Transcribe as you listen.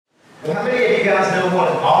Well, how many of you guys know what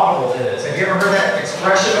an audible is? Have you ever heard that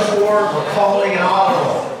expression before? We're calling an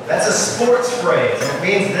audible. That's a sports phrase, and it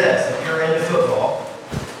means this, if you're into football.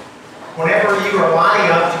 Whenever you are lining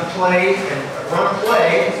up to play and run a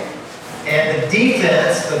play, and the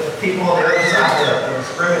defense, the people on the other side of the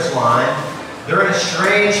scrimmage line, they're in a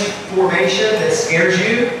strange formation that scares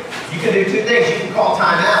you, you can do two things. You can call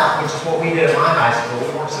timeout, which is what we did in my high school.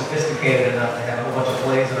 We weren't sophisticated enough to have a whole bunch of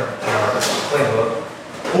plays in our playbook.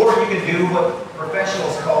 Or you can do what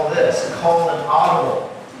professionals call this, call an audible.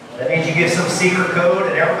 That means you give some secret code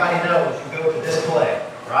and everybody knows you go to this play,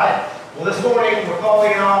 right? Well, this morning we're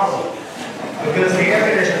calling an audible because the air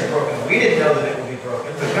conditioner is broken. We didn't know that it would be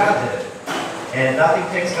broken, but God did. And nothing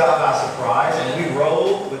takes God by surprise, and we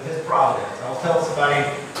roll with His providence. I was telling somebody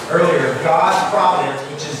earlier, God's providence,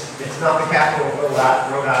 which is, it's not the capital of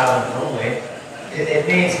Rhode Island only, it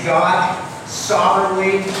means God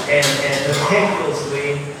sovereignly and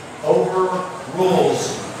meticulously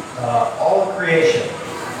overrules all of creation.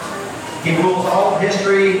 He rules all of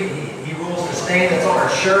history. He rules the stain that's on our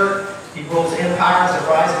shirt. He rules empires that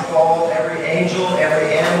rise and fall. Every angel,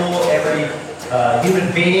 every animal, every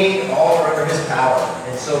human being, all are under His power.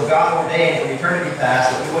 And so God ordained from eternity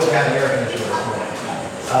past that we wouldn't have an air conditioner this morning.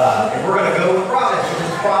 And we're going to go with providence,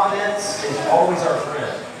 because providence is always our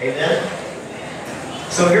friend. Amen?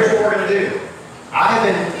 So here's what we're going to do. I have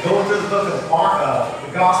been going through the book of Mark,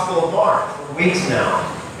 the Gospel of Mark, for weeks now.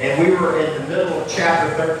 And we were in the middle of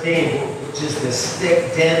chapter 13, which is this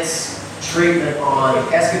thick, dense treatment on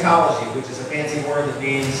eschatology, which is a fancy word that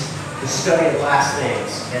means the study of last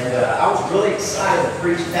things. And I was really excited to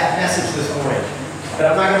preach that message this morning.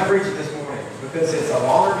 But I'm not going to preach it this morning because it's a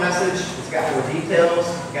longer message. It's got more details.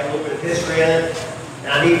 It's got a little bit of history in it.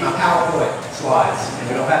 And I need my PowerPoint slides, and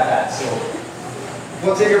we don't have that. So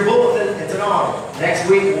what's in your bulletin? It's an audible. Next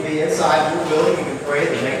week we'll be inside your building. You can pray.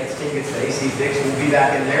 The maintenance team gets the AC fixed. We'll be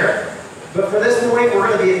back in there. But for this morning, we're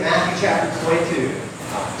going to be in Matthew chapter 22.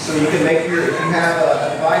 So you can make your, if you have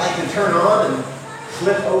a device you can turn on and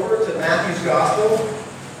flip over to Matthew's Gospel.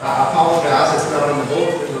 I apologize, it's not in the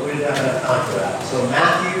bulletin, but we didn't have enough time for that. So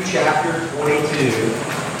Matthew chapter 22,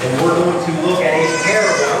 and we're going to look at a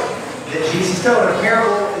parable that Jesus told. A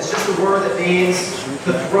parable is just a word that means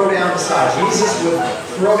to throw down beside. Jesus would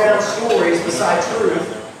throw down stories beside truth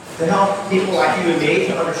to help people like you and me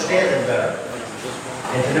to understand them better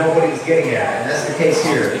and to know what He was getting at. And that's the case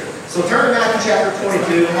here. So turn to Matthew chapter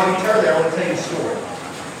 22, and while you turn there, I want to tell you a story.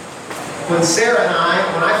 When Sarah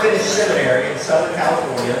and when I finished seminary in Southern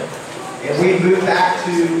California, and we moved back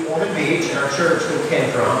to Ormond Beach, and our church that we came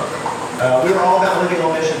from, we were all about living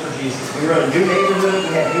on mission for Jesus. We were in a new neighborhood,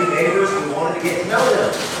 we had new neighbors, we wanted to get to know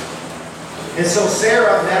them. And so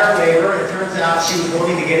Sarah met our neighbor, and it turns out she was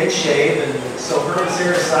wanting to get in shape, and so her and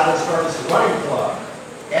Sarah decided to start this running club.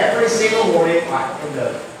 Every single morning,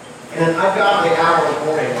 in an ungodly hour in the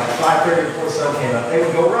morning, like 5:30 before the sun came up, they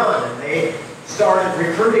would go run, and they started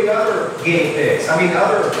recruiting other guinea pigs.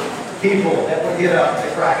 Other people that would get up to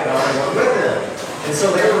crack it on and run with them. And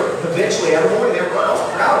so they were habitually, every morning, they were running. I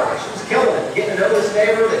was proud of her. She was killing it. Getting to know this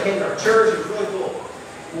neighbor that came to our church. It was really cool.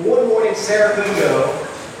 One morning, Sarah couldn't go,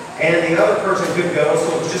 and the other person couldn't go,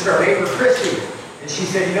 so it was just our neighbor, Christy. And she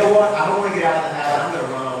said, you know what? I don't want to get out of the habit. I'm going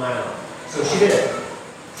to run on my own. So she did.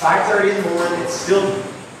 5:30 in the morning. It's still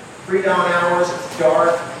pre-dawn hours. It's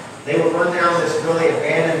dark. They would run down this really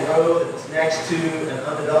abandoned road that was next to an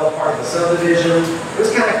undeveloped part of the subdivision. It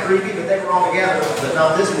was kind of creepy, but they were all together, but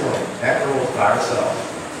not this morning. That girl was by herself.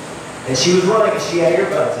 And she was running, and she had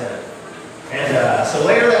earbuds in it. And so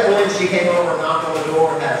later that morning, she came over and knocked on the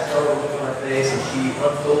door and had a startled look on her face, and she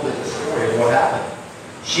unfolded the story of what happened.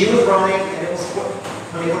 She was running, and it was,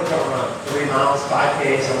 honey, what did y'all run? 3 miles,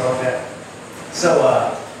 5K, something like that.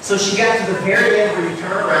 So she got to the very end where you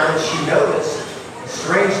turn around, and she noticed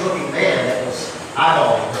strange-looking man that was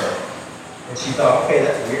eyeballing her. And she thought, okay,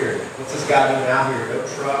 that's weird. What's this guy doing out here? No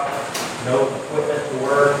truck, no equipment to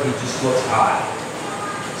work. He just looks odd.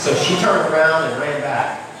 So she turned around and ran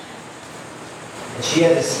back. And she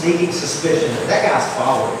had this sneaking suspicion that guy's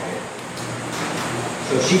following her.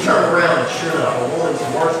 So she turned around, and sure enough, a woman's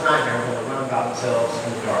worst nightmare when they run by themselves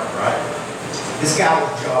in the dark, right? This guy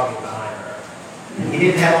was jogging behind her. He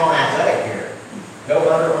didn't have on athletic gear. No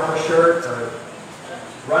Under Armour shirt or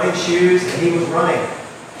running shoes, and he was running.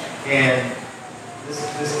 And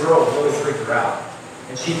this girl really freaked her out.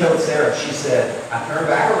 And she told Sarah, she said, I turned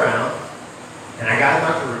back around, and I got in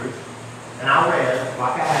my groove, and I ran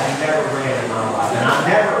like I had never ran in my life. And I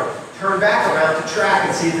never turned back around to track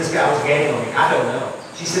and see if this guy was gaining on me. I don't know.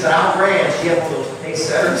 She said, but I ran. She had one of those pace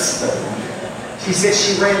setters. She said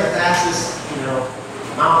she ran the fastest,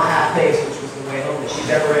 mile and a half pace, which was the way home that she she's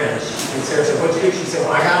ever in. And Sarah said, what'd you do? She said,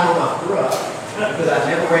 when I got home, I threw up because I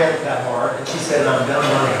never ran that hard. And she said, I'm done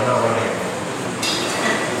running. I'm not running anymore.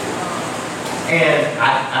 And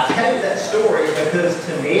I tell you that story because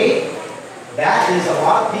to me, that is a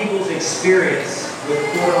lot of people's experience with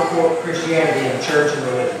quote-unquote Christianity and church and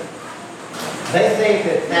religion. They think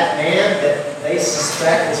that that man that they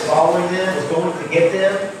suspect is following them is going to get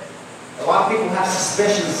them. A lot of people have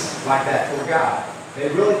suspicions like that toward God. They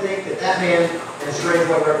really think that that man, in a strange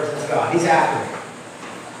way, represents God. He's after me.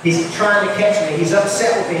 He's trying to catch me. He's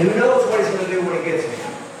upset with me. Who knows what he's going to do when he gets me?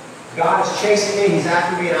 God is chasing me. He's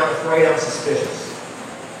after me, and I'm afraid. I'm suspicious.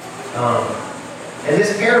 And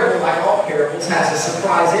this parable, like all parables, has a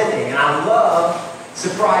surprise ending. And I love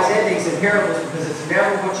surprise endings in parables because it's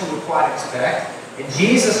never what you would quite expect. And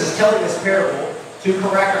Jesus is telling this parable to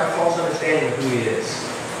correct our false understanding of who he is.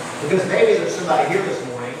 Because maybe there's somebody here this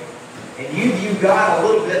morning, and you view God a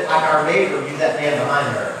little bit like our neighbor viewed that man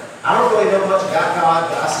behind her. I don't really know much about God,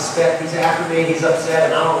 but I suspect he's after me, he's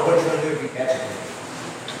upset, and I don't know what he's going to do if he catches me.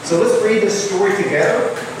 So let's read this story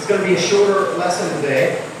together. It's going to be a shorter lesson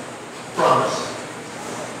today. Promise.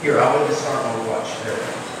 Here, I want to start my watch. There we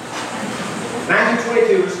go. Matthew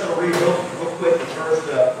 22, we're just going to read real quick the first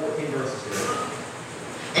 14 verses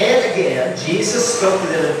here. And again, Jesus spoke to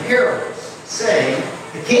them in parables, saying,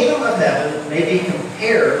 the kingdom of heaven may be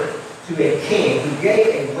compared to a king who gave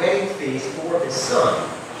a wedding feast for his son,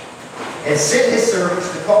 and sent his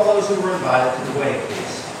servants to call those who were invited to the wedding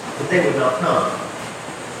feast, but they would not come.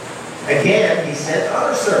 Again, he sent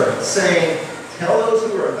other servants, saying, tell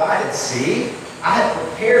those who were invited, see, I have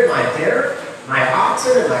prepared my dinner, my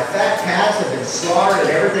oxen and my fat calves have been slaughtered, and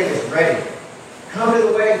everything is ready. Come to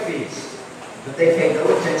the wedding feast. But they paid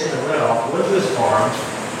no attention and went off, one to his farm,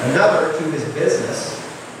 another to his business,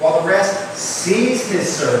 while the rest seized his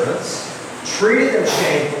servants, treated them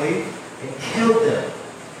shamefully, and killed them.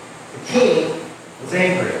 The king was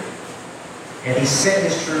angry, and he sent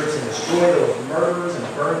his troops and destroyed those murderers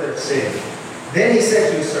and burned their city. Then he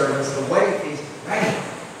said to his servants, the wedding feast is ready,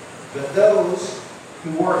 but those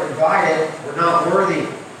who were invited were not worthy.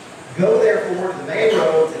 Go therefore to the main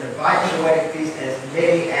roads and invite to the wedding feast as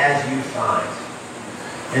many as you find.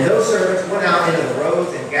 And those servants went out into the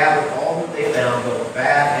roads and gathered all whom they found, both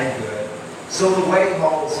bad and good. So the wedding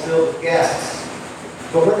hall was filled with guests.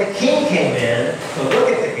 But when the king came in to look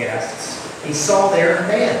at the guests, he saw there a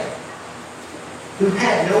man who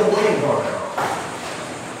had no wedding garment on.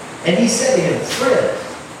 And he said to him, friend,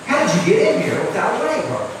 how did you get in here without a wedding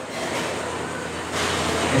garment?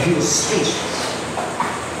 And he was speechless.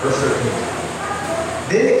 Verse 13.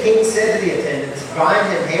 Then the king said to the attendants, bind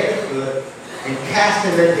him hand and foot, and cast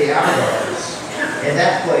him into the outer darkness. In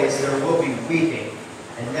that place there will be weeping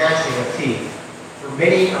and gnashing of teeth. For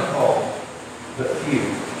many are called, but few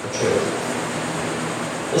are chosen.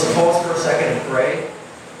 Let's pause for a second and pray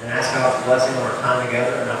and ask God's blessing on our time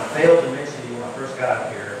together. And I failed to mention to you when I first got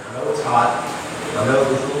up here. I know it's hot. I know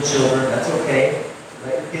there's little children. That's okay.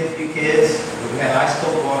 Let your kids be kids. We have ice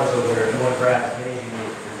cold waters over there if you want to grab as many as you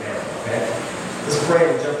need for your family. Okay? Let's pray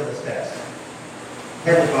and jump in this text.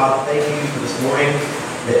 Heavenly Father, thank you for this morning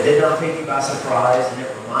that did not take you by surprise, and it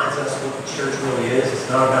reminds us what the church really is. It's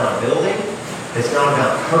not about a building. It's not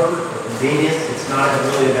about comfort or convenience. It's not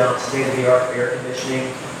really about state-of-the-art air conditioning.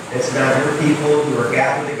 It's about your people who are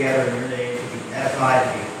gathered together in your name to be edified, to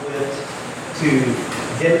be equipped, to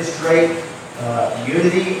demonstrate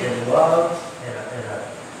unity and love and a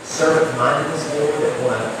servant-mindedness, Lord, that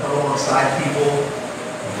want to come alongside people,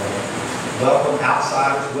 welcome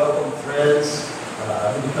outsiders, welcome friends,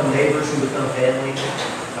 who become neighbors, who become family.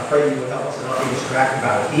 I pray you would help us to not be distracted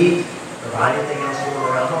by the heat or by anything else going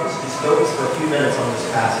around. Help us just focus for a few minutes on this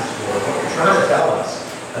passage, Lord. What you're trying to tell us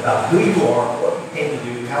about who you are, what you came to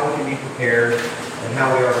do, how we can be prepared, and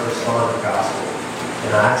how we are to respond to the gospel.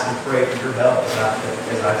 And I ask and pray for your help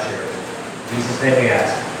as I share it. In Jesus' name we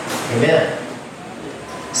ask. Amen.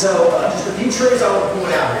 So, just a few truths I want to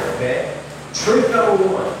point out here, okay? Truth number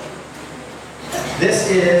one. This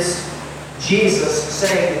is Jesus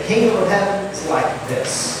saying the kingdom of heaven is like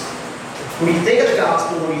this. When you think of the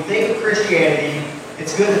gospel, when you think of Christianity,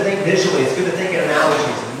 it's good to think visually. It's good to think in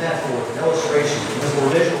analogies and metaphors and illustrations because we're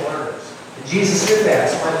visual learners. And Jesus did that.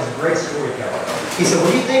 That's why he's a great storyteller. He said,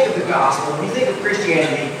 when you think of the gospel, when you think of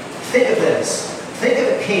Christianity, think of this. Think of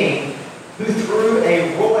a king who threw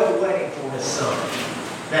a royal wedding for his son.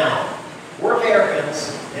 Now, we're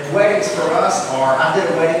Americans, and weddings for us are, I did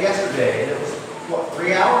a wedding yesterday, and it was,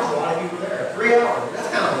 3 hours? A lot of you were there. 3 hours. That's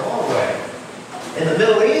kind of a long way. In the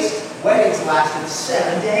Middle East, weddings lasted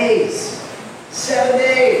 7 days. 7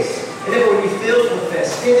 days. And it would be filled with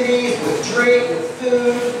festivities, with drink, with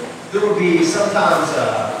food. There would be sometimes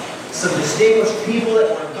some distinguished people that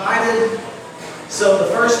were invited. So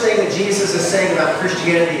the first thing that Jesus is saying about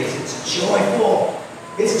Christianity is it's joyful.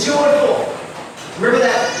 It's joyful. Remember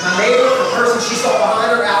that my neighbor, the person she saw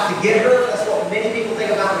behind her, out to get her? That's what many people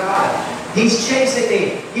think about God. He's chasing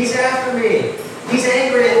me. He's after me. He's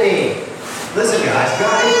angry at me. Listen, guys,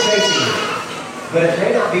 God is chasing you. But it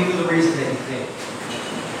may not be for the reason that you think.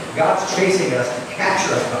 God's chasing us to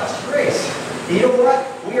capture us by His grace. And you know what?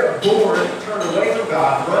 We are born turned away from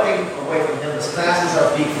God, running away from Him as fast as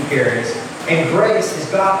our feet can carry us. And grace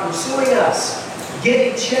is God pursuing us,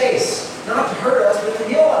 giving chase, not to hurt us, but to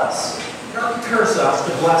heal us. Not to curse us,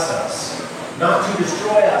 to bless us. Not to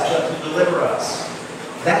destroy us, but to deliver us.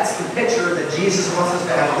 That's the picture that Jesus wants us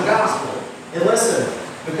to have of the gospel. And listen,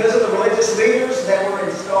 because of the religious leaders that were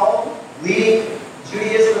installed, leading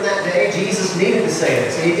Judaism in that day, Jesus needed to say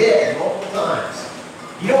this, and He did multiple times.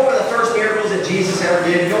 You know one of the first miracles that Jesus ever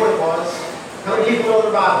did? You know what it was? How many people know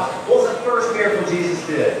their Bibles? What was the first miracle Jesus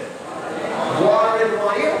did? Water into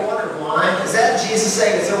wine. You ever wondered why? Is that Jesus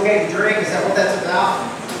saying it's okay to drink? Is that what that's about?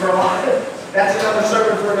 For a lot of that's another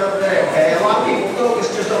sermon for another day, okay? A lot of people focus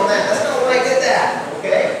just on that. That's not why I did that,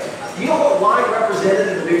 okay? You know what wine represented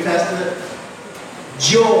in the New Testament?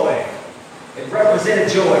 Joy. It represented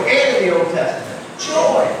joy. And in the Old Testament,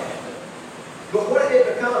 joy. But what did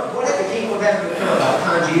it become? What did the kingdom of heaven become by the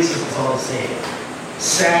time Jesus was on the scene?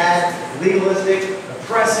 Sad, legalistic,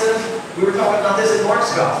 oppressive. We were talking about this in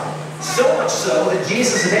Mark's Gospel. So much so that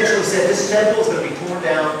Jesus eventually said this temple is going to be torn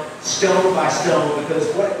down stone by stone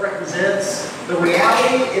because what it represents, the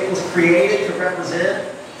reality it was created to represent,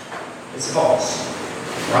 is false.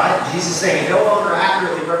 Right? Jesus is saying it no longer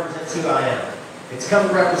accurately represents who I am. It's come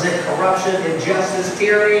to represent corruption, injustice,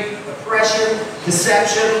 tyranny, oppression,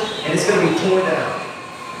 deception, and it's going to be torn down.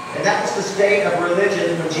 And that was the state of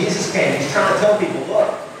religion when Jesus came. He's trying to tell people, look,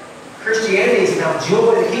 Christianity is now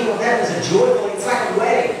joy. The kingdom of heaven is a joyful, it's like a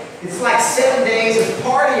wedding. It's like 7 days of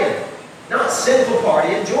partying. Not sinful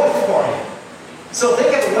partying, joyful partying. So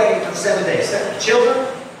think of a wedding for 7 days. Children,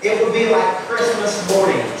 it would be like Christmas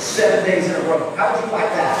morning, 7 days in a row. How would you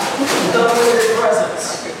like that? Unlimited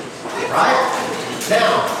presents. Right?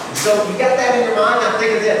 Now, so you got that in your mind? Now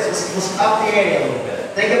think of this. Let's up the ante a little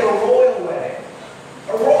bit. Think of a royal wedding.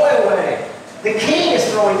 A royal wedding. The king is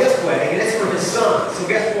throwing this wedding, and it's for his son. So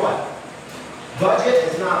guess what?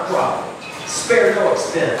 Budget is not a problem. Spare no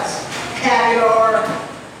expense. Caviar.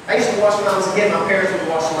 I used to watch when I was a kid. My parents would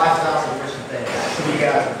watch Lifestyles of Rich and Famous. Some of you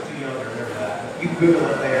guys are too young to remember that. But you Google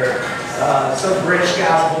it there. Some British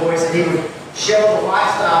guy's voice, and he would show the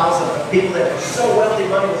lifestyles of people that were so wealthy,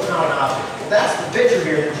 money was not an object. Well, that's the picture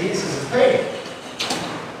here that Jesus is painting.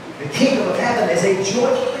 The kingdom of heaven is a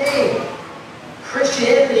joyful thing.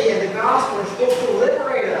 Christianity and the gospel are supposed to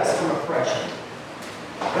liberate us from oppression.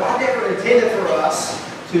 God never intended for us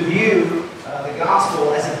to view the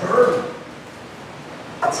gospel as a burden.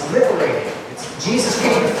 It's liberating. Jesus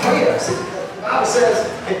came to free us. The Bible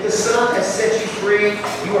says, if the Son has set you free,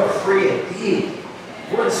 you are free indeed.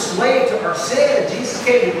 We're enslaved to our sin, and Jesus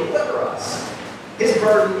came to deliver us. His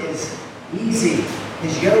burden is easy.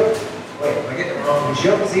 His yoke, wait, am I getting it wrong? His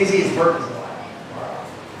yoke is easy, his burden is light. Wow.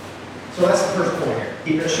 So that's the first point here.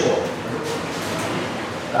 Keep it short.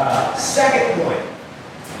 Second point.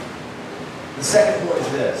 The second point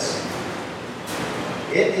is this.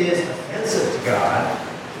 It is offensive to God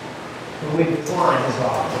when we decline His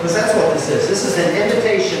offer. Because that's what this is. This is an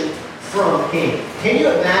invitation from the King. Can you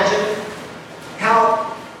imagine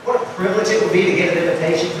what a privilege it would be to get an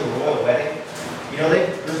invitation to a royal wedding? You know,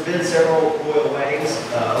 there's been several royal weddings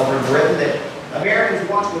over in Britain that Americans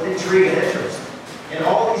watch with intrigue and interest. And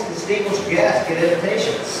all these distinguished guests get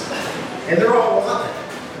invitations. And they're all wanted.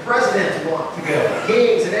 The presidents want to go.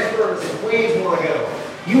 Kings and emperors and queens want to go.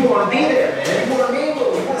 You want to be there, man. You want to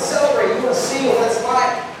mingle. You want to celebrate. You want to see what it's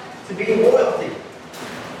like to be royalty.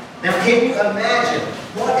 Now, can you imagine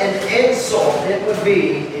what an insult it would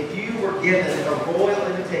be if you were given a royal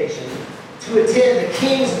invitation to attend the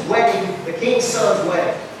king's wedding, the king's son's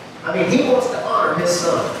wedding? I mean, he wants to honor his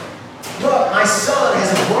son. Look, my son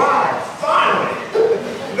has a bride, finally.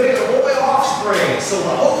 We're going to get a royal offspring. So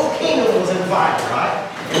the whole kingdom was invited, right?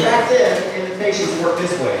 And back then, invitations worked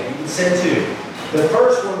this way. You would send two. The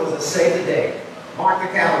first one was a save the date. Mark the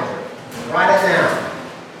calendar. Write it down.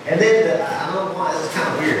 And then, I don't know why, this is kind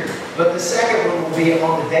of weird, but the second one will be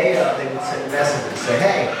on the day of, they would send messages. Say,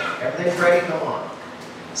 hey, everything's ready, come on.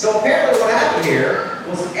 So apparently what happened here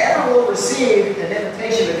was everyone received an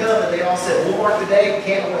invitation to come, and they all said, we'll mark the day,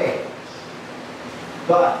 can't wait.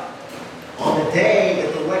 But on the day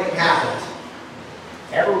that the wedding happened,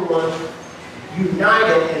 everyone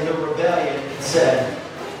united in the rebellion and said,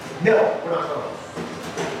 No, we're not going.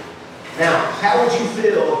 Now, how would you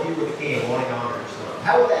feel if you were the king wanting to honor your son?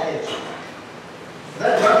 How would that hit you? Would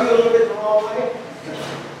that rub you a little bit the wrong way?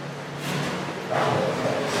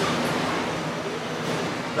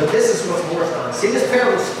 But this is what's more fun. See, this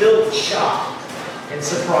parable is filled with shock and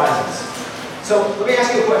surprises. So let me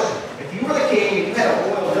ask you a question. If you were the king and you had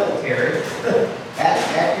a royal military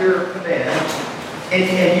at your command,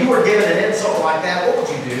 and you were given an insult like that, what would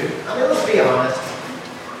you do? I mean, let's be honest.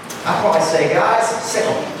 I'd probably say, guys,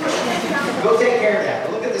 settle. Go take care of that.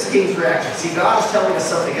 But look at this king's reaction. See, God is telling us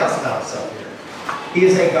something else about himself here. He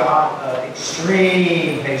is a God of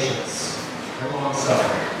extreme patience and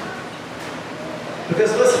long-suffering.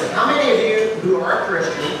 Because listen, how many of you who are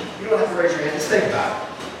Christian, you don't have to raise your hand, just think about it.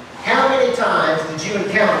 How many times did you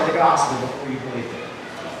encounter the gospel before you believed it?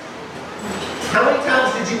 How many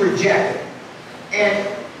times did you reject it?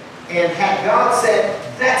 And had God said,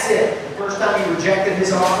 that's it, the first time you rejected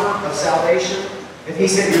his offer of salvation, if he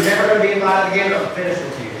said, you're never going to be invited again, I'm finished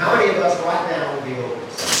with you. How many of us right now would be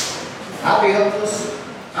hopeless? I'd be hopeless.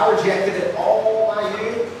 I rejected it all my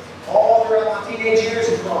youth, all throughout my teenage years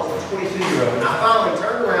until I was a 22-year-old. And I finally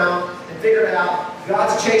turned around and figured out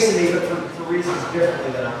God's chasing me, but for reasons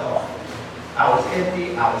differently than I thought. I was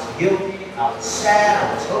empty, I was guilty, I was sad,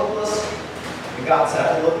 I was hopeless. And God said,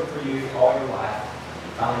 I've been looking for you all your life.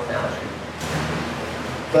 Finally found you.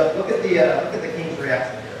 But look at the king's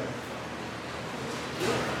reaction here.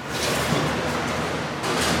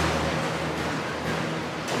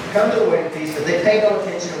 Come to the wedding feast, but they paid no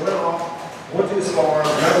attention and went off, went to his farm,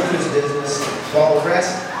 went to his business, while the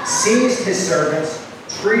rest seized his servants,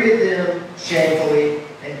 treated them shamefully,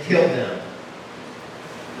 and killed them.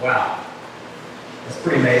 Wow. That's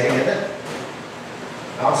pretty amazing, isn't it?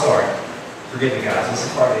 I'm sorry. Forgive me, guys. This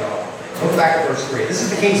is part of the awful thing. Look back at verse 3. This is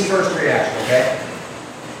the king's first reaction, okay?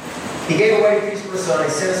 He gave a wedding feast for his son. He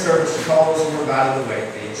sent his servants to call those who were invited to the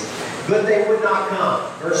wedding feast. But they would not come.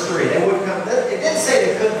 Verse 3. They wouldn't come. It didn't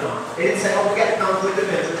say they could not. It didn't say, oh, we got a conflict of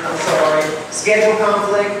interest. I'm sorry. Schedule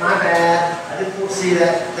conflict. My bad. I didn't foresee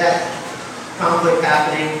that conflict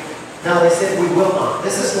happening. No, they said we will not.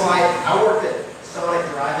 This is why I worked at Sonic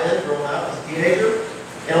Drive-In growing up as a teenager.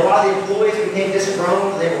 And a lot of the employees became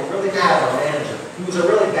disgruntled. They were really mad at our manager, who was a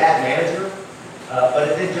really bad manager. But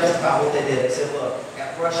it didn't justify what they did. They said, look,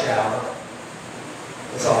 at rush hour,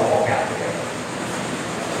 let's all walk out together.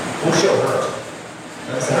 We'll show her.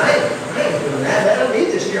 And I said, I ain't doing that. I don't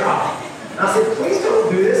need this job. And I said, please don't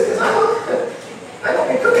do this, because I don't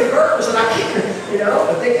be cooking burgers, and I can't,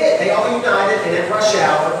 But they did. They all united, and at rush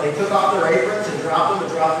hour, they took off their aprons and dropped them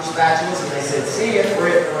and dropped their spatulas, and they said, see you,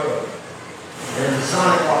 we're hitting the road. And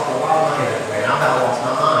Sonic lost a lot of money that way, and I about lost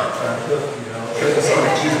my mind trying to cook, triple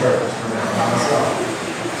Sonic cheeseburgers for now by myself.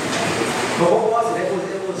 But what was it?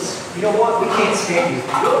 It was, you know what? We can't stand you.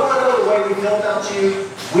 You don't want to know the way we feel about you.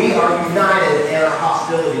 We are united in our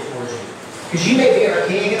hostility towards you. Because you may be our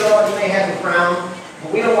king and all, you may have the crown,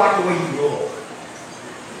 but we don't like the way you rule.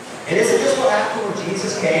 And isn't this what happened when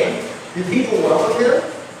Jesus came? Did people welcome him?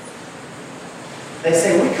 They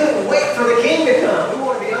say, we couldn't wait for the king to come. We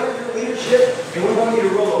want to be under your leadership, and we want you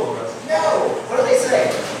to rule over us. No! What do they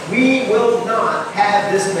say? We will not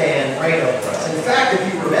have this man reign over us. In fact,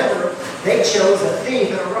 if you remember, they chose a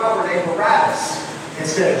thief and a robber named Barabbas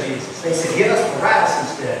instead of Jesus. They said, give us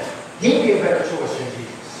Barabbas instead. He'd be a better choice than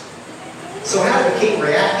Jesus. So how did the king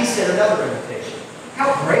react? He sent another invitation.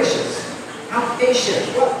 How gracious. How patient.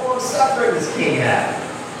 What long suffering does king have?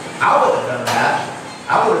 I wouldn't have done that.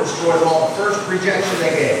 I would have destroyed all the first rejection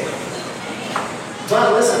they gave.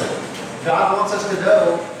 But listen, God wants us to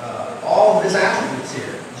know all of his attributes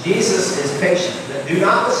here. Jesus is patient. Do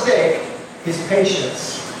not mistake his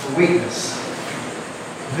patience for weakness.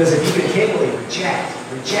 Because if you continually reject,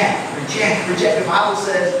 the Bible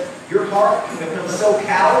says your heart can become so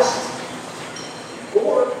calloused,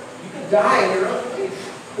 or you can die in your unbelief.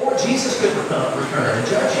 Or Jesus could return and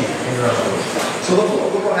judge you in your unbelief. So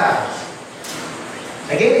look what happens.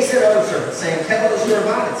 Again, he sent other servants, saying, tell those who are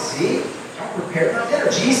invited, see, I prepared my dinner.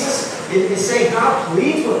 Jesus is saying, God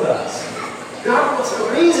pleads with us. God wants to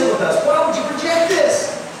reason with us. Why would you reject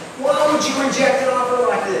this? Why would you reject an offer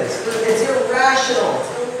like this? It's irrational.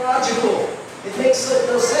 It's illogical. It makes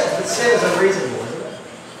no sense. But sin is unreasonable, isn't it?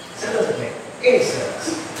 Sin doesn't make any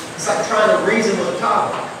sense. It's like trying to reason with a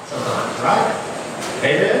toddler sometimes, right?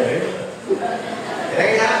 Amen? It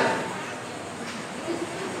ain't happening.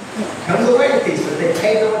 Come to the wedding feast, but they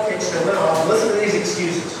paid no attention and went off. Listen to these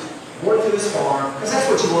excuses. Went to his farm, because that's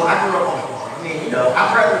what you want. I grew up on a farm. I mean,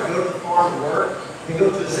 I'd rather go to the farm and work than go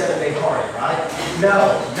to a 7-day party, right?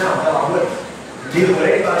 No, I wouldn't. Neither would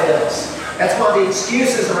anybody else. That's why the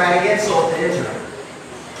excuses are adding insult to injury.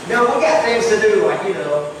 No, we got things to do, like,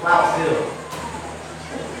 plow a field.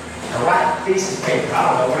 Or write a thesis paper, I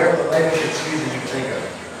don't know, whatever the language excuses you can think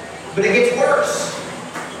of. But it gets worse.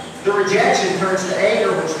 The rejection turns to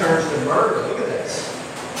anger, which turns to murder. Look at this.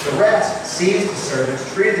 The rest seized the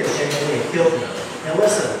servants, treated them shamefully, and killed them. Now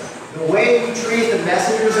listen, the way you treat the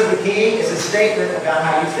messengers of the king is a statement about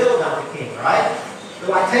how you feel about the king, right?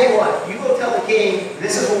 But I tell you what, you go tell the king,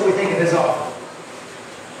 this is what we think of his offer.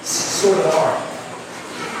 It's sort of hard.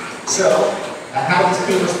 So, how does the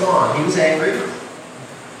king respond? He was angry,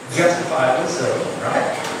 justifiably so,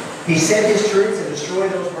 right? He sent his troops and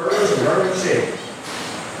destroyed those murderers and murdered the city.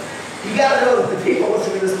 You got to know that the people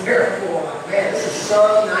listening to this parable are like, man, this is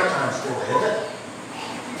some nighttime story, isn't it?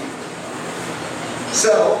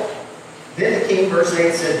 So, then the king, verse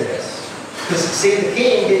 8, said this. Because, see, the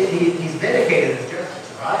king, he's vindicated his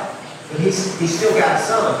justice, right? But he's still got a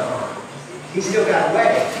son to honor. He's still got a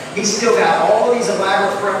wedding. He's still got all these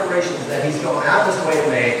elaborate preparations that he's going out of his way to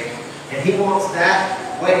make. And he wants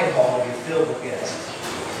that wedding hall to be filled with guests.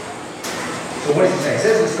 So what does he say? He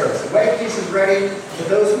says in the service, the wedding feast is ready, but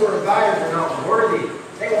those who were invited were not worthy.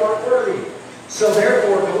 They weren't worthy. So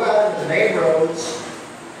therefore, go out into the main roads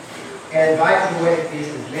and invite to the wedding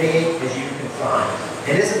feast as many as you can find.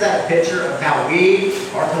 And isn't that a picture of how we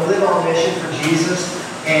are to live on mission for Jesus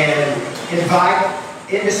and invite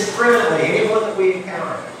indiscriminately anyone that we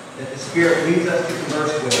encounter that the Spirit leads us to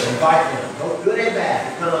converse with, invite them, both good and bad,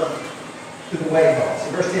 to come to the wedding hall.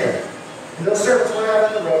 So verse 10. And those servants went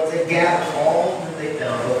out on the roads, they gathered all that they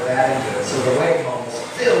found, both bad and good. So the wedding hall was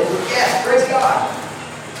filled with guests. Praise God.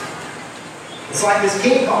 It's like this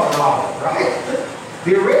king called novel, right?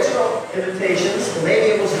 The original invitations,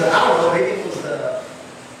 maybe it was maybe it was the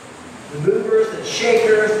movers, the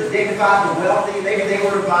shakers, the dignified, the wealthy, maybe they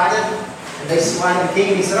were invited, and they slighted the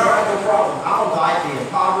king. He said, all right, no problem. I'll invite the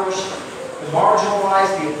impoverished, the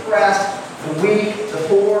marginalized, the oppressed, the weak, the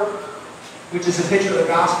poor, which is a picture of the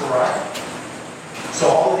gospel, right? So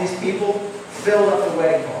all of these people filled up the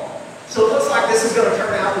wedding hall. So it looks like this is going to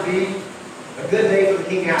turn out to be a good day for the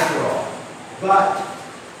king after all. But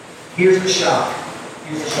here's the shock.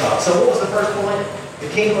 Here's the shock. So what was the first point? The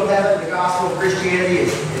kingdom of heaven, the gospel of Christianity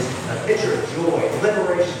is a picture of joy,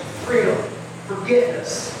 liberation, freedom,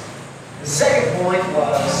 forgiveness. The second point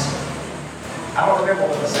was, I don't remember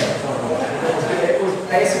what the second point was. It was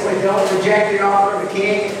basically don't reject the offer of the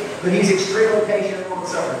king, but he's extremely patient and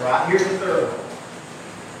long-suffering, right? Here's the third one.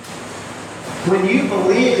 When you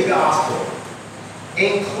believe the gospel,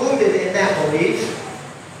 included in that belief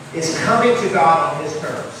is coming to God on his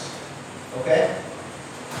terms. Okay?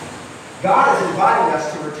 God is inviting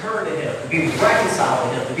us to return to him, to be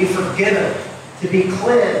reconciled to him, to be forgiven, to be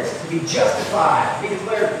cleansed, to be justified, to be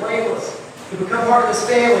declared blameless, to become part of his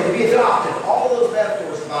family, to be adopted. All those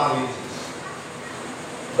metaphors the Bible uses.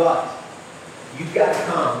 But you've got to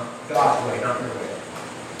come God's way, not your way.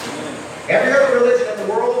 Every other religion in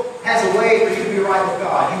the world has a way for you to be right with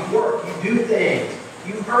God. You work, you do things,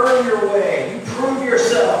 you earn your way, you prove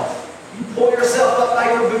yourself, you pull yourself up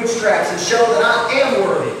by your bootstraps and show that I am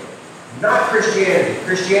worthy. Not Christianity.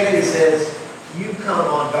 Christianity says you come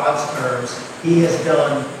on God's terms. He has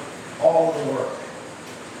done all the work.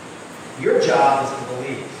 Your job is to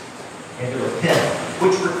believe and to repent,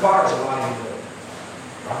 which requires a lot of humility.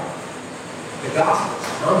 Right? The gospel is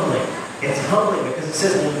humbling. It's humbling because it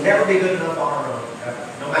says we'll never be good enough on our own,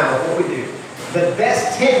 no matter what we do. The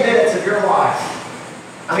best 10 minutes of your life.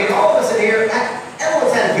 I mean, all of us in here,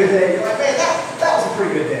 everyone's had a good day. You're like, man, that was a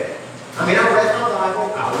pretty good day. I mean, I read my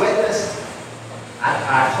Bible, I witnessed,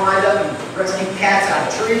 I climbed up and rescued cats out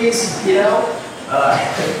of trees,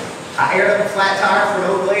 I aired up a flat tire for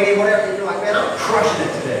an old lady, whatever. And you're like, man, I'm crushing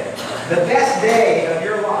it today. The best day of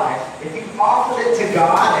your life, if you offered it to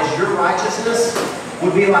God as your righteousness,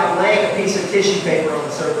 would be like laying a piece of tissue paper on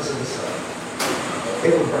the surface of the sun.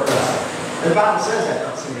 It would burn up. And the Bible says that,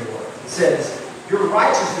 not so many words. It says, your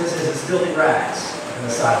righteousness is as filthy rags in the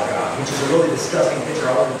sight of God, which is a really disgusting picture.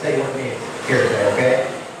 I want to tell you what it means here today, okay?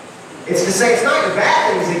 It's to say it's not your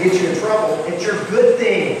bad things that get you in trouble, it's your good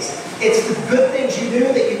things. It's the good things you do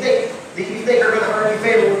that you think are going to earn you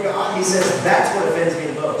favor with God. He says that's what offends me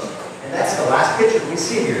the most. And that's the last picture we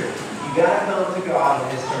see here. You got to come to God on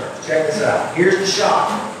his terms. Check this out. Here's the shock.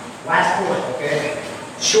 Last point, okay?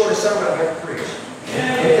 Shortest sermon I've ever preached.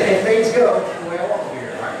 If things go the way I want to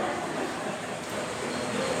here, right?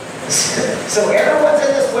 So everyone's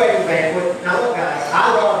in this wedding banquet. Now look, guys,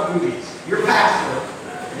 I love movies. Your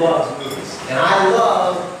pastor loves movies. And I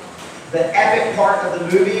love the epic part of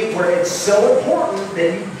the movie where it's so important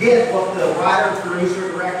that you get what the writer,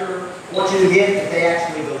 producer, director wants you to get, that they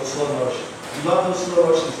actually go slow motion. You love those slow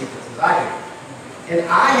motion sequences. I do. And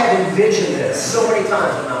I have envisioned this so many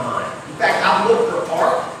times in my mind. In fact, I've looked for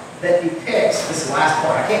art that depicts this last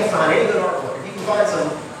part. I can't find any good artwork. If you can find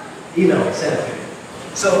some, email me, send it to me.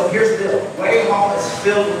 So here's the deal. Wedding hall is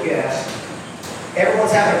filled with guests.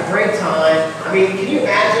 Everyone's having a great time. I mean, can you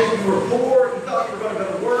imagine you were poor, you thought you were going to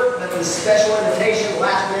go to work, but this special invitation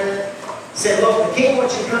last minute said, look, the king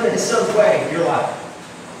wants you to come to his son's wedding. You're like,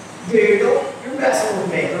 dude, you're messing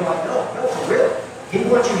with me. They're like, no, for real. He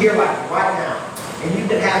wants you here like right now. And you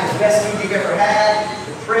can have the best food you've ever had.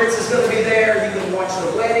 The prince is going to be there. You can watch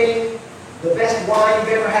the wedding. The best wine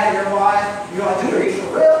you've ever had in your life. You're like, dude, are you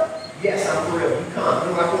for real? Yes, I'm for real. You come.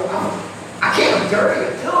 You're like, well, I can't be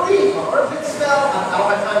dirty. Tell me, my armpit smell. I don't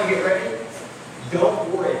have time to get ready. Don't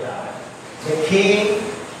worry about it. The king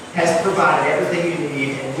has provided everything you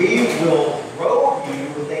need, and we will robe you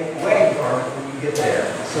with a wedding garment when you get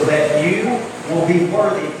there, so that you will be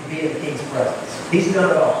worthy to be in the king's presence. He's done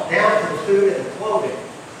it all, down to the food and the clothing.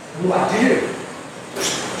 And we're like, dude,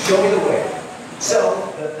 show me the way.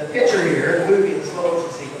 So the picture here, the movie, the slow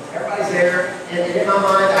motion sequence, everybody's there, and in my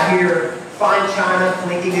mind I hear fine china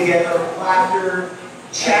clinking together, laughter,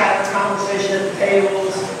 chatter, conversation at the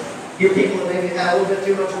tables. Hear people that maybe had a little bit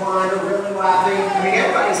too much wine, are really laughing. I mean,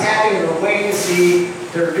 everybody's happy and they're waiting to see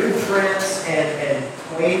their new prince and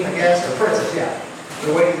queen, I guess, or princess, yeah.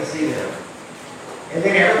 They're waiting to see them. And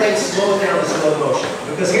then everything slows down to slow motion.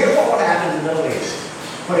 Because here's what would happen in the Middle East.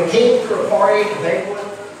 When a king threw a party, a banquet,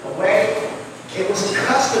 a wedding, it was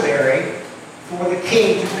customary for the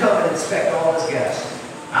king to come and inspect all his guests.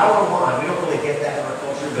 I don't know why. We don't really get that in our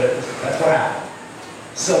culture, but that's what happened.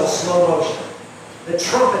 So, slow motion. The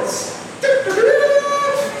trumpets.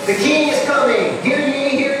 The king is coming. Hear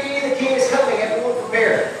ye, the king is coming. Everyone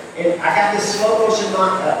prepare. And I got this slow motion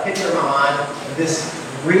picture in my mind of this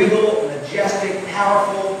regal, majestic,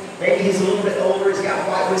 powerful. Maybe he's a little bit older. He's got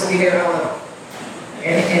white whiskey hair. I don't know.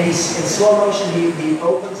 And he's in slow motion. He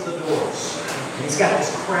opens the doors. And he's got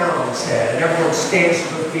this crown on his head. And everyone stands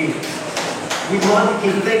to their feet. We love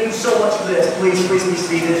the king. Thank you so much for this. Please be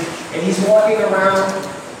seated. And he's walking around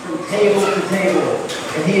from table to table,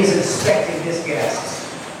 and he is inspecting his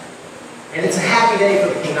guests. And it's a happy day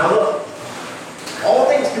for the king. Now look, all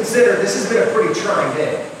things considered, this has been a pretty trying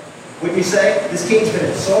day. Wouldn't you say? This king's been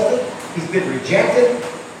insulted, he's been rejected,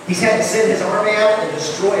 he's had to send his army out and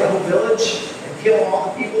destroy a whole village and kill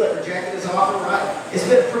all the people that rejected his offer, right? It's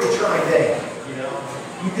been a pretty trying day, you know.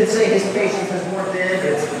 You could say his patience has worn thin, but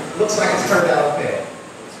it looks like it's turned out okay.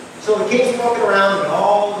 So the king's walking around, and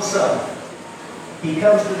all of a sudden, he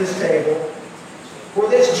comes to this table where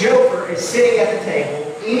this joker is sitting at the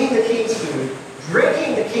table, eating the king's food,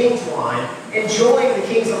 drinking the king's wine, enjoying the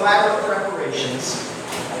king's elaborate preparations,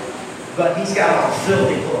 but he's got on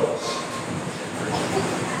filthy clothes.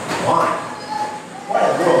 Why? What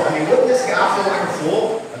in the world? I mean, wouldn't this guy feel like a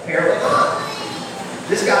fool? Apparently not.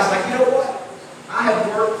 This guy's like, you know what? I have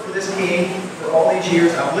worked for this king for all these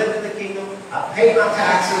years. I've lived in the kingdom. I've paid my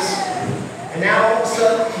taxes. And now all of a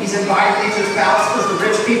sudden, he's invited me to his palace because the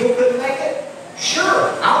rich people couldn't make it?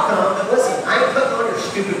 Sure, I'll come, but listen, I ain't putting on your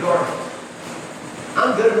stupid garment.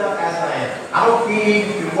 I'm good enough as I am. I don't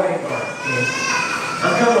need your wedding garment, king.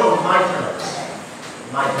 I'm coming on my terms.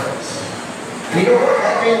 My terms. And you know what?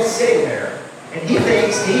 That man's sitting there, and he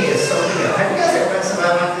thinks he is something else. Have you guys ever met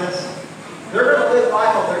somebody like this? They're going to live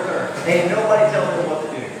life on their terms. They ain't nobody telling them what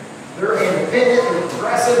to do. They're independent, they're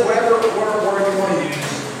progressive, whatever word you want to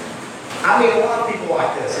use. I meet a lot of people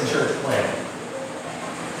like this in church planning.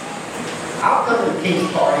 I'll come to the king's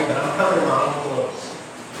party, but I'm coming in my own clothes.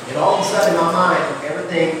 And all of a sudden, in my mind,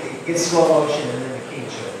 everything gets slow motion, and then the king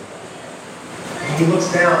shows up. And he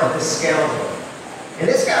looks down at this scoundrel. And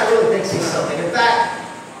this guy really thinks he's something. In fact,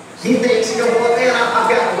 he thinks, you know what, man, I've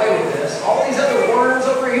gotten away with this. All these other worms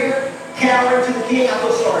over here, cowering to the king, I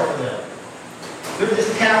feel sorry for them. They're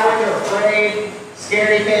just cowering, they're afraid,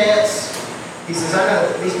 scaredy pants. He says, I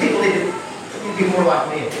know, these people need to be more like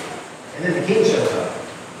me. And then the king shows up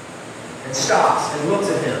and stops and looks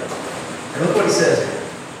at him. And look what he says here.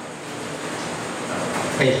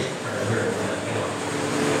 Pages turn here in a minute.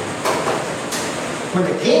 When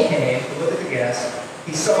the king came to look at the guests,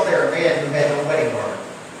 he saw there a man who had no wedding garment.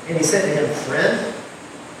 And he said to him, friend,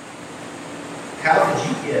 how did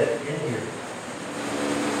you get in here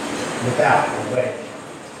without a wedding garment?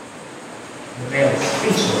 The man was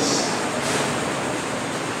speechless.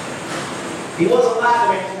 He wasn't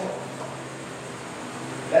laughing anymore.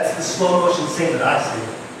 That's the slow motion scene that I see.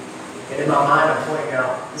 And in my mind, I'm pointing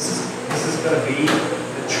out, this is going to be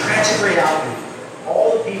the tragic reality.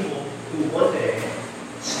 All the people who one day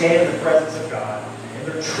stand in the presence of God, and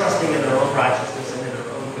they're trusting in their own righteousness and in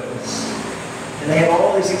their own goodness. And they have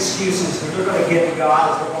all these excuses that they're going to give to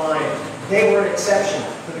God as they're blind. They were an exception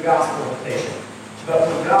to the gospel invitation. But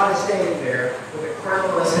when God is standing there with a crown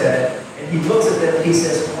on his head, and he looks at them and he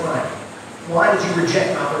says, why? Why did you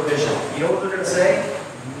reject my provision? You know what they're going to say?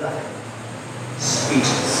 Nothing.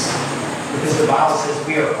 Speechless. Because the Bible says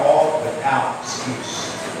we are all without excuse.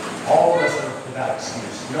 All of us are without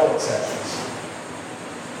excuse. No exceptions.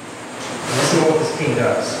 And listen to what this king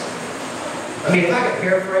does. I mean, if I could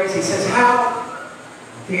paraphrase, he says, how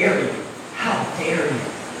dare you? How dare you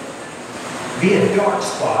be a dark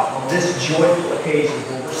spot on this joyful occasion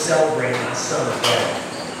where we're celebrating my son's wedding?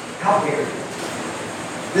 How dare you?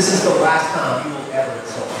 This is the last time you will ever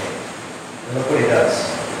insult me. And look what he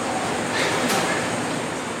does.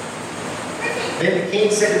 Then the king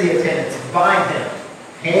said to the attendants, bind him,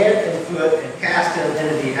 hand and foot, and cast him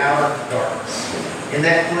into the outer darkness. In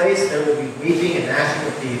that place there will be weeping and gnashing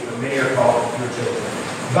of teeth, for many are called pure children.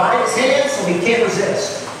 Bind his hands so he can't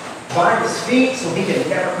resist. Bind his feet so he can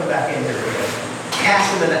never come back in here again.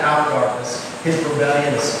 Cast him into outer darkness. His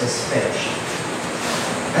rebellion is finished.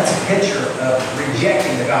 That's a picture of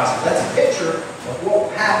rejecting the gospel. That's a picture of what will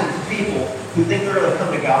happen to people who think they're going to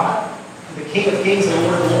come to God, to the King of Kings and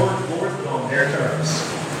Lord of Lords, but on their terms.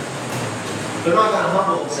 They're not going to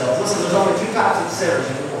humble themselves. Listen, there's only two types of sinners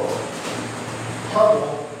in the world.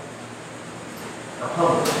 Humble or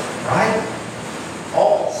humble, right?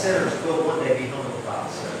 All sinners will one day be humbled, the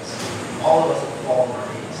Bible says. All of us will fall on our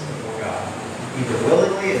knees before God, either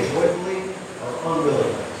willingly and joyfully or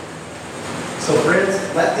unwillingly. So friends,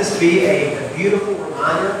 let this be a beautiful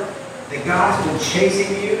reminder that God has been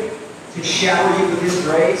chasing you to shower you with his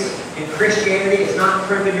grace. And Christianity is not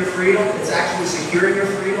crimping your freedom, it's actually securing your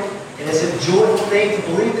freedom. And it's a joyful thing to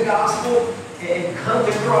believe the gospel and come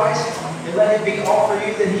to Christ and let him be all for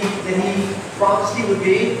you that he promised he would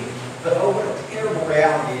be. But oh, what a terrible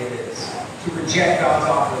reality it is to reject God's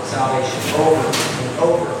offer of salvation over and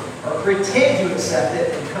over, or pretend to accept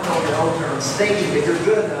it and come on your own terms, thinking that you're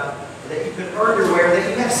good enough, that you can earn your way, or that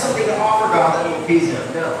you have something to offer God that will appease him.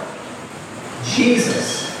 No.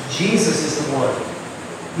 Jesus is the one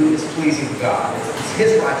who is pleasing to God. It's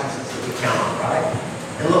his righteousness that we count on, right?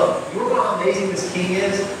 And look, you know how amazing this king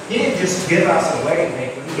is? He didn't just give us a wedding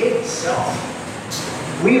banquet, he gave himself.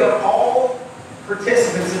 We are all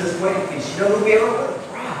participants in this wedding feast. You know who we are? We're the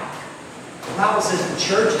bride. The Bible says the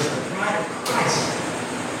church is the bride of Christ.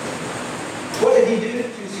 What did he do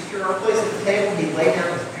to secure our place at the table? He laid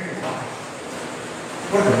down his very life.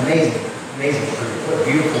 What an amazing, amazing truth. What a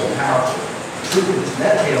beautiful, powerful truth to just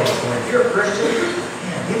meditate on this morning. If you're a Christian,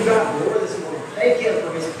 man, give God glory this morning. Thank him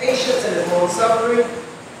for his patience and his long suffering.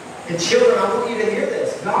 And children, I want you to hear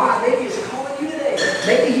this. God maybe is calling you today.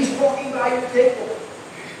 Maybe he's walking by your table,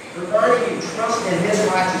 reminding you, trust in his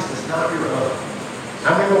righteousness, not your own.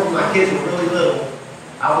 I remember when my kids were really little,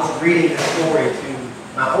 I was reading this story to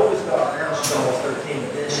my oldest daughter. Now she's almost 13,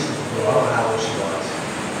 but then she was little. I don't know how old she was.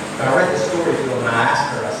 But I read the story to them and I asked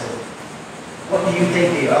her, I said, what do you think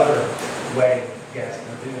the other wedding guests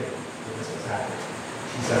were doing when this was happening?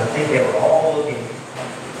 She said, I think they were all looking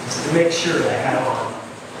just to make sure they had on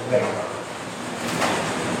the wedding garment.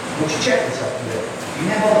 Would you check yourself today? Do you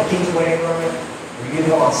have on the king's wedding garment? Or do you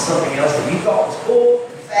have on something else that you thought was cool,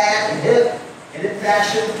 and fat, and hip, and in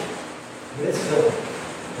fashion? But it's filthy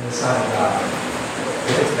in the sight of God.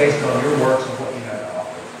 If it's based on your works and what you have to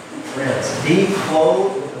offer. Friends, be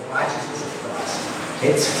clothed with the righteousness of Christ.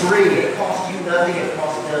 It's free. It costs you nothing. It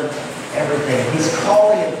costs him everything. He's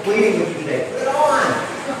calling and pleading with you today. Put it on.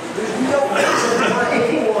 There's no reason for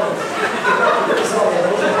anyone to not put this on.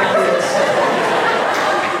 Those are my kids.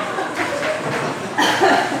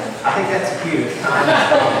 I think that's cute.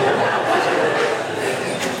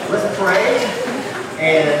 Let's pray.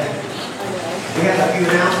 And we have a few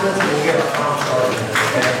announcements and we'll get our time started.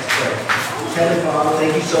 Okay, let's pray. Heavenly Father,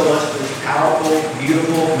 thank you so much for this powerful,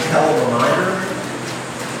 beautiful, compelling reminder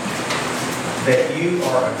that you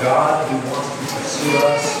are a God who wants to pursue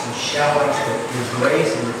us and shower us with your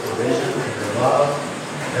grace and your provision and your love.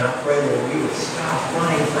 And I pray that we would stop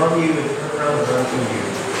running from you and turn around and run to you.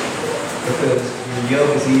 Because your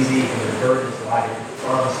yoke is easy and your burden is light. You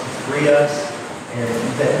promise to free us and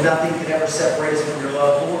that nothing can ever separate us from your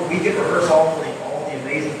love. Lord, we could rehearse all morning all the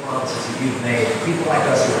amazing promises that you've made. People like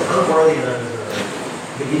us who are unworthy and undeserving.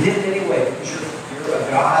 But you did it anyway because you're a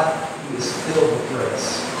God who is filled with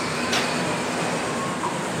grace.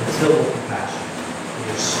 And filled with compassion. And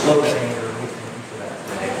you're slow to anger, and we thank you for that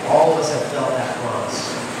today. All of us have felt that promise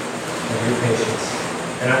of your patience.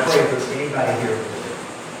 And I pray if there's anybody here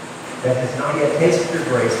that has not yet tasted your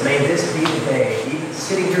grace, may this be the day, even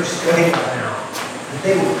sitting here sweating right now, that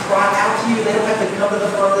they will cry out to you. They don't have to come to the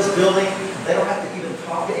front of this building. They don't have to even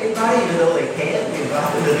talk to anybody, even though they can. We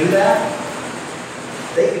invite them to do that.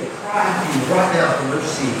 They can cry to you right now from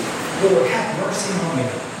mercy. Lord, have mercy on me.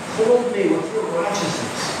 Clothe me with your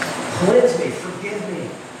righteousness. Cleanse me. Forgive me.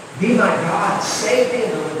 Be my God. Save me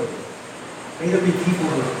and deliver me. May there be people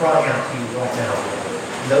who are crying out to you right now, Lord.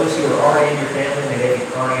 Those who are already in your family, may they be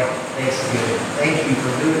crying out thanksgiving. Thank you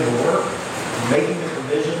for doing the work, for making the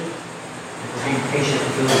provision, and for being patient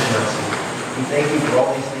and filled with mercy. We thank you for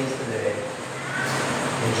all these things today.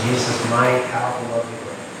 In Jesus' mighty, powerful, loving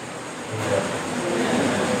name. Amen.